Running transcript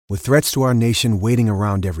With threats to our nation waiting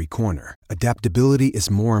around every corner, adaptability is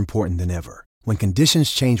more important than ever. When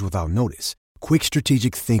conditions change without notice, quick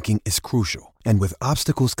strategic thinking is crucial. And with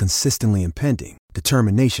obstacles consistently impending,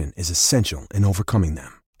 determination is essential in overcoming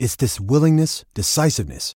them. It's this willingness,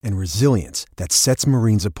 decisiveness, and resilience that sets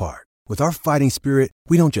Marines apart. With our fighting spirit,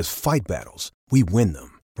 we don't just fight battles, we win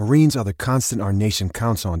them. Marines are the constant our nation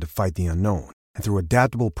counts on to fight the unknown. And through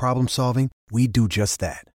adaptable problem solving, we do just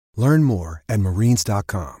that. Learn more at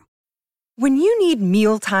marines.com. When you need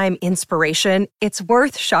mealtime inspiration, it's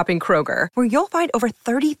worth shopping Kroger, where you'll find over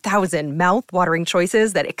 30,000 mouth-watering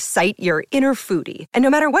choices that excite your inner foodie. And no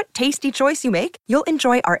matter what tasty choice you make, you'll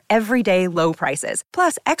enjoy our everyday low prices,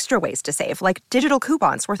 plus extra ways to save, like digital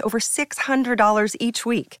coupons worth over $600 each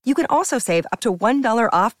week. You can also save up to $1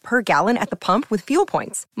 off per gallon at the pump with fuel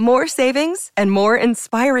points. More savings and more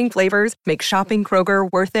inspiring flavors make shopping Kroger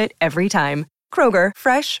worth it every time. Kroger,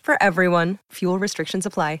 fresh for everyone. Fuel restrictions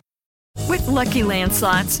apply. With Lucky Land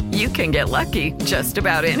Slots, you can get lucky just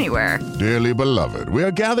about anywhere. Dearly beloved, we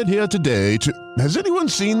are gathered here today to... Has anyone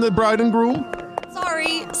seen the bride and groom?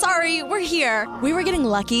 Sorry, we're here. We were getting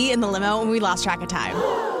lucky in the limo and we lost track of time.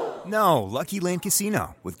 No, Lucky Land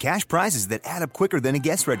Casino, with cash prizes that add up quicker than a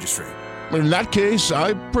guest registry. In that case,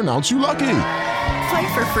 I pronounce you lucky.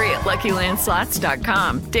 Play for free at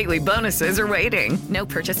LuckyLandSlots.com. Daily bonuses are waiting. No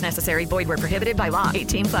purchase necessary. Void where prohibited by law.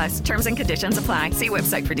 18+. Terms and conditions apply. See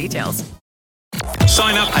website for details.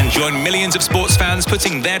 Sign up and join millions of sports fans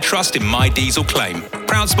putting their trust in My Diesel Claim.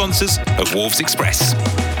 Proud sponsors of Wolves Express.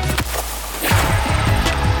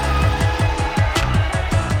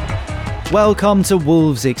 Welcome to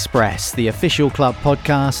Wolves Express, the official club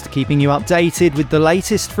podcast keeping you updated with the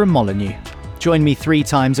latest from Molineux. Join me 3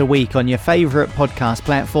 times a week on your favourite podcast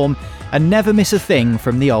platform and never miss a thing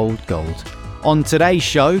from the old gold. On today's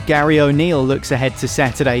show, Gary O'Neill looks ahead to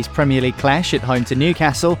Saturday's Premier League clash at home to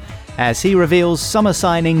Newcastle as he reveals summer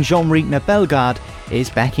signing Jean-Ric Bellegarde is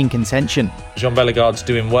back in contention. Jean Bellegarde's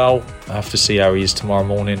doing well. I have to see how he is tomorrow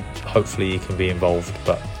morning. Hopefully he can be involved,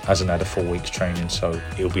 but hasn't had a full week's training, so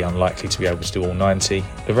he'll be unlikely to be able to do all 90.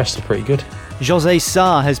 The rest are pretty good. José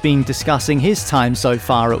Sá has been discussing his time so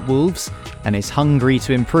far at Wolves and is hungry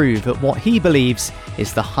to improve at what he believes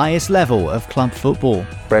is the highest level of club football.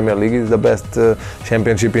 Premier League is the best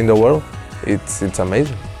championship in the world. It's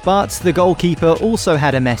amazing. But the goalkeeper also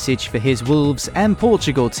had a message for his Wolves and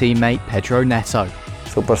Portugal teammate Pedro Neto.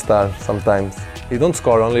 Superstar sometimes. He don't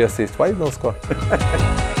score, only assist. Why he don't score?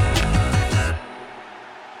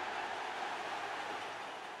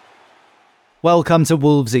 Welcome to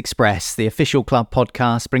Wolves Express, the official club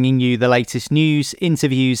podcast bringing you the latest news,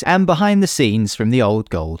 interviews and behind the scenes from the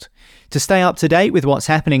old gold. To stay up to date with what's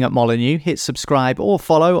happening at Molineux, hit subscribe or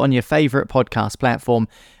follow on your favourite podcast platform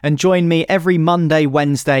and join me every Monday,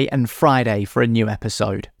 Wednesday and Friday for a new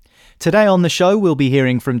episode. Today on the show we'll be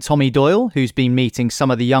hearing from Tommy Doyle, who's been meeting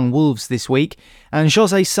some of the young Wolves this week, and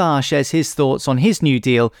José Sá shares his thoughts on his new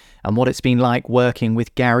deal and what it's been like working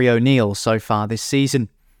with Gary O'Neill so far this season.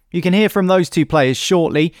 You can hear from those 2 players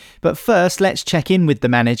shortly, but first let's check in with the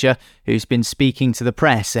manager who's been speaking to the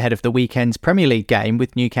press ahead of the weekend's Premier League game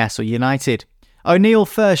with Newcastle United. O'Neill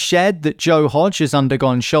first shared that Joe Hodge has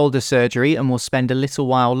undergone shoulder surgery and will spend a little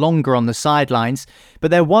while longer on the sidelines,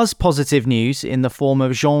 but there was positive news in the form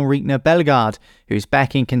of Jean-Ric Bellegarde, who's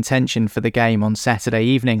back in contention for the game on Saturday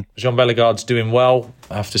evening. Jean Bellegarde's doing well.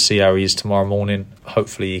 I have to see how he is tomorrow morning.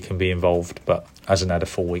 Hopefully he can be involved, but hasn't had a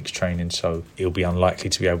full week's training, so he'll be unlikely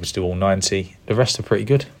to be able to do all 90. The rest are pretty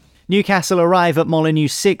good. Newcastle arrive at Molineux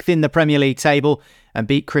 6th in the Premier League table and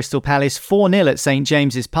beat Crystal Palace 4-0 at St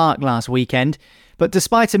James's Park last weekend. But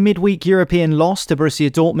despite a midweek European loss to Borussia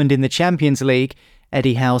Dortmund in the Champions League,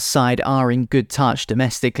 Eddie Howe's side are in good touch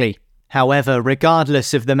domestically. However,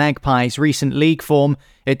 regardless of the Magpies' recent league form,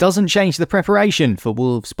 it doesn't change the preparation for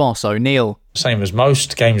Wolves boss O'Neill. Same as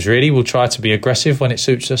most games really, we'll try to be aggressive when it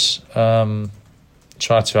suits us.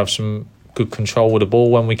 Try to have some good control with the ball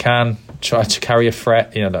when we can. Try to carry a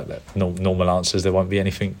threat. You know, that normal answers. There won't be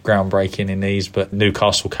anything groundbreaking in these, but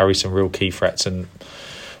Newcastle carry some real key threats, and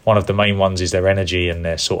one of the main ones is their energy and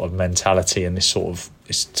their sort of mentality. And this sort of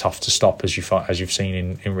it's tough to stop as you've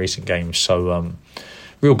seen in recent games. So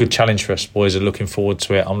real good challenge for us. Boys are looking forward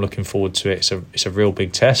to it. I'm looking forward to it. It's a real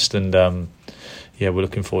big test, and we're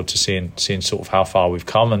looking forward to seeing sort of how far we've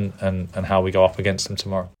come and how we go up against them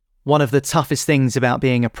tomorrow. One of the toughest things about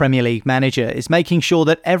being a Premier League manager is making sure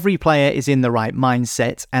that every player is in the right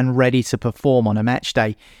mindset and ready to perform on a match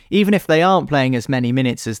day, even if they aren't playing as many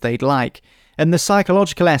minutes as they'd like. And the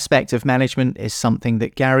psychological aspect of management is something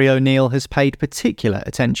that Gary O'Neill has paid particular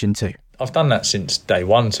attention to. I've done that since day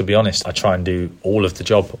one, to be honest. I try and do all of the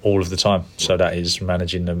job all of the time. So that is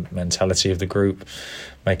managing the mentality of the group,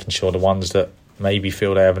 making sure the ones that maybe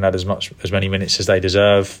feel they haven't had as many minutes as they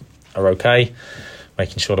deserve are okay,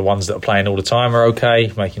 making sure the ones that are playing all the time are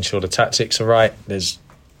okay, making sure the tactics are right.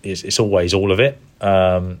 It's always all of it,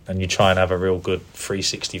 and you try and have a real good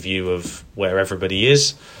 360 view of where everybody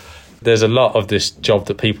is. There's a lot of this job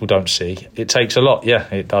that people don't see. It takes a lot,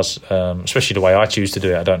 yeah, it does, especially the way I choose to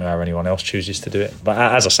do it. I don't know how anyone else chooses to do it. But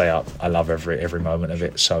as I say, I love every moment of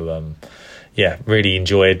it. So, really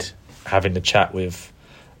enjoyed having the chat with...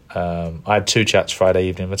 I had 2 chats Friday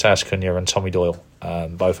evening, Matthias Cunha and Tommy Doyle.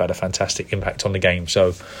 Both had a fantastic impact on the game.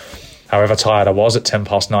 So, however tired I was at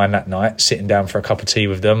 9:10 that night, sitting down for a cup of tea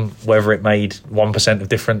with them, whether it made 1% of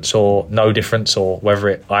difference or no difference, or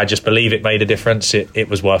whether I just believe it made a difference, it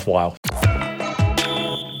was worthwhile.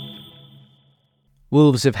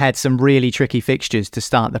 Wolves have had some really tricky fixtures to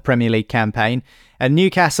start the Premier League campaign, and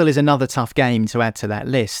Newcastle is another tough game to add to that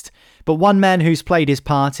list. But one man who's played his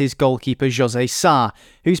part is goalkeeper José Sá,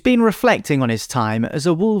 who's been reflecting on his time as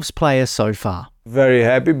a Wolves player so far. Very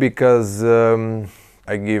happy because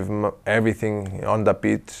I give everything on the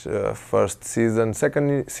pitch. First season,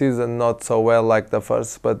 second season not so well like the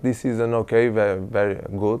first, but this season okay, very, very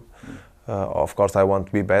good. Of course I want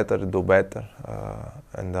to be better, do better,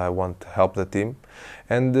 and I want to help the team.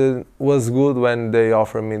 And it was good when they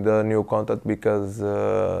offered me the new contract because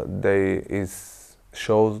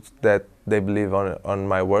shows that they believe on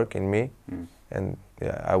my work, in me, and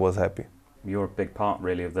yeah, I was happy. You're a big part,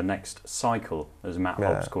 really, of the next cycle, as Matt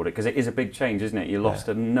Hobbs called it, because it is a big change, isn't it? You lost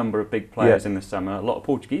a number of big players in the summer, a lot of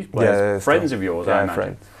Portuguese players, friends of yours, I imagine.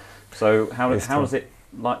 Friends. So how is it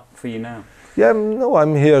like for you now? Yeah, no,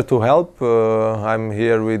 I'm here to help. I'm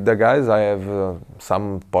here with the guys. I have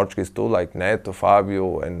some Portuguese too, like Neto,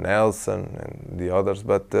 Fabio, and Nelson, and the others.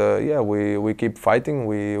 But we keep fighting.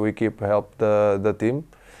 We keep help the team,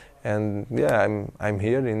 and yeah, I'm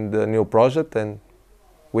here in the new project and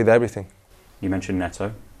with everything. You mentioned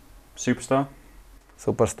Neto, superstar.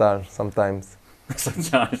 Superstar sometimes.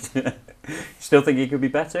 Sometimes. Still think he could be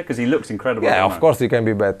better because he looks incredible. Yeah, of course he can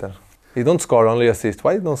be better. He don't score, only assist.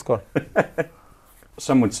 Why he don't score?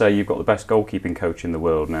 Some would say you've got the best goalkeeping coach in the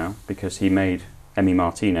world now because he made Emi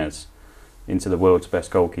Martinez into the world's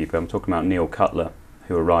best goalkeeper. I'm talking about Neil Cutler,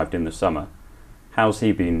 who arrived in the summer. How's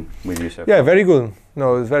he been with you so far? Yeah, very good.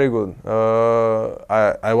 No, it's very good.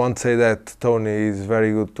 I won't say that Tony is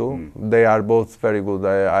very good too. They are both very good.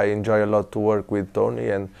 I enjoy a lot to work with Tony,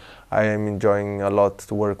 and I am enjoying a lot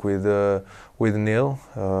to work with Neil.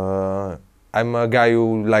 I'm a guy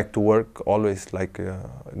who like to work always,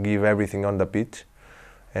 give everything on the pitch,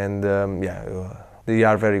 and they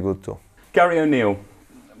are very good too. Gary O'Neill,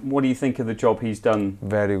 what do you think of the job he's done?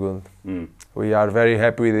 Very good. We are very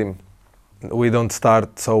happy with him. We don't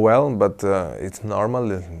start so well, but it's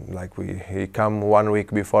normal. He come 1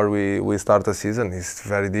 week before we start the season. It's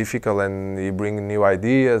very difficult, and he bring new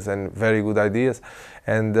ideas and very good ideas.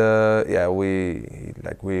 And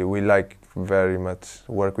we like very much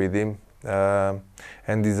work with him.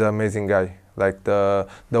 And he's an amazing guy. Like the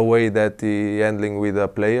way that he handling with the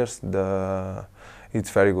players, it's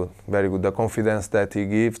very good, very good. The confidence that he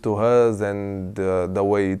gives to us and the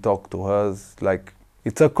way he talk to us,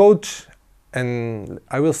 it's a coach. And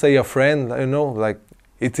I will say a friend,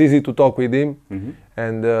 it's easy to talk with him,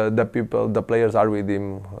 and the players are with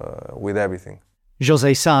him with everything.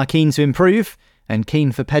 José Sá keen to improve and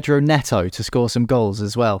keen for Pedro Neto to score some goals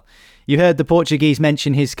as well. You heard the Portuguese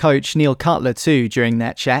mention his coach Neil Cutler too during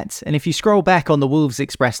that chat, and if you scroll back on the Wolves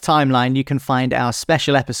Express timeline, you can find our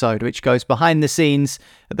special episode which goes behind the scenes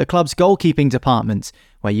at the club's goalkeeping department,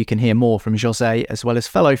 where you can hear more from José as well as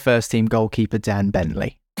fellow first-team goalkeeper Dan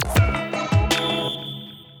Bentley.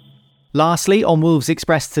 Lastly, on Wolves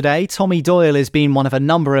Express today, Tommy Doyle has been one of a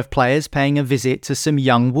number of players paying a visit to some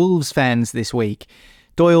young Wolves fans this week.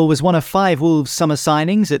 Doyle was one of 5 Wolves summer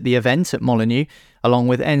signings at the event at Molineux, along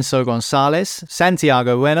with Enzo Gonzalez,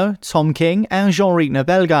 Santiago Bueno, Tom King and Jean-Ric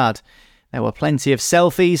Bellegarde. There were plenty of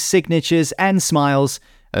selfies, signatures and smiles,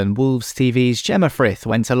 and Wolves TV's Gemma Frith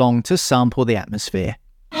went along to sample the atmosphere.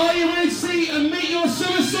 Are you ready to see and meet your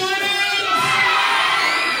summer signings?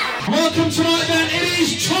 Welcome to our event. It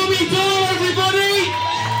is Tommy Doyle, everybody!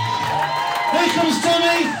 Here comes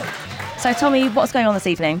Tommy! So Tommy, what's going on this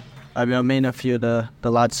evening? I mean, a few of the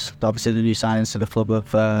lads, obviously the new signings to the club, have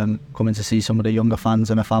coming to see some of the younger fans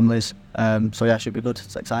and their families. So yeah, it should be good.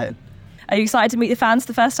 It's exciting. Are you excited to meet the fans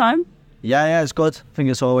the first time? Yeah, it's good. I think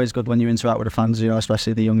it's always good when you interact with the fans,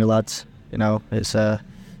 especially the younger lads. It's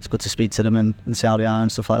good to speak to them and see how they are and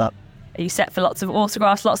stuff like that. Are you set for lots of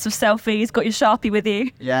autographs, lots of selfies? Got your Sharpie with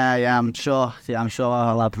you? Yeah, I'm sure. Yeah, I'm sure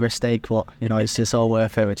I'll have a risk take, but it's just all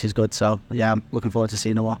worth it, which is good. So yeah, I'm looking forward to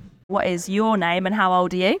seeing them all. What is your name and how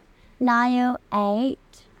old are you? Niall, 8.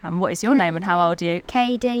 And what is your name and how old are you?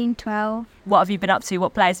 Kadeen, 12. What have you been up to?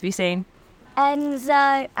 What players have you seen?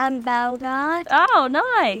 Enzo and Bellegarde. Oh,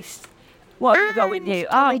 nice. What have you got with you?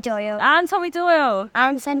 Tommy Doyle. And Tommy Doyle.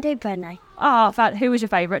 And Sendo Brenner. Oh, who was your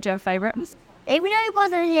favourite? Do you have a favourite? Even though it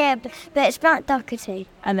wasn't here, but it's Matt Doherty.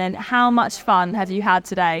 And then how much fun have you had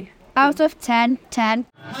today? Out of 10, 10.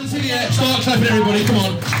 Hands in the air, start clapping everybody, come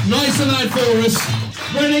on. Nice and loud for us.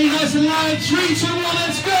 Ready, nice and loud, 3, 2, 1,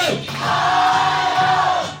 let's go!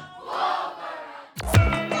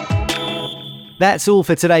 That's all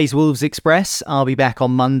for today's Wolves Express. I'll be back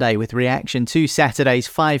on Monday with reaction to Saturday's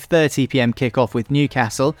 5:30pm kickoff with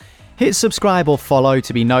Newcastle. Hit subscribe or follow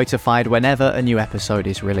to be notified whenever a new episode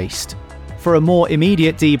is released. For a more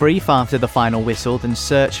immediate debrief after the final whistle, then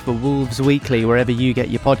search for Wolves Weekly wherever you get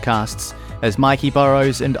your podcasts, as Mikey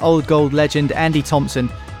Burrows and Old Gold legend Andy Thompson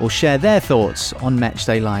will share their thoughts on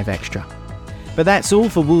Matchday Live Extra. But that's all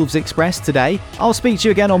for Wolves Express today. I'll speak to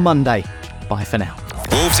you again on Monday. Bye for now.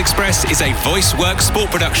 Wolves Express is a Voice Works sport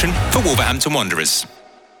production for Wolverhampton Wanderers.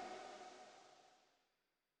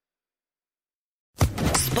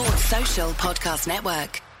 Sports Social Podcast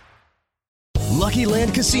Network. Lucky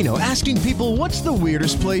Land Casino, asking people, what's the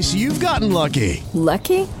weirdest place you've gotten lucky?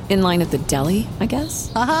 Lucky? In line at the deli, I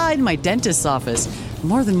guess? Aha, in my dentist's office.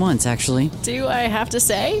 More than once, actually. Do I have to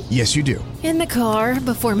say? Yes, you do. In the car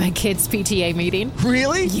before my kids' PTA meeting.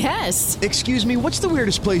 Really? Yes. Excuse me, what's the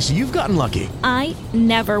weirdest place you've gotten lucky? I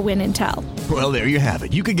never win and tell. Well, there you have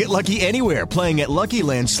it. You can get lucky anywhere, playing at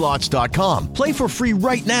LuckyLandSlots.com. Play for free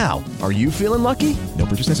right now. Are you feeling lucky? No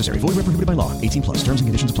purchase necessary. Void where prohibited by law. 18+. Terms and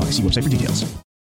conditions apply. See website for details.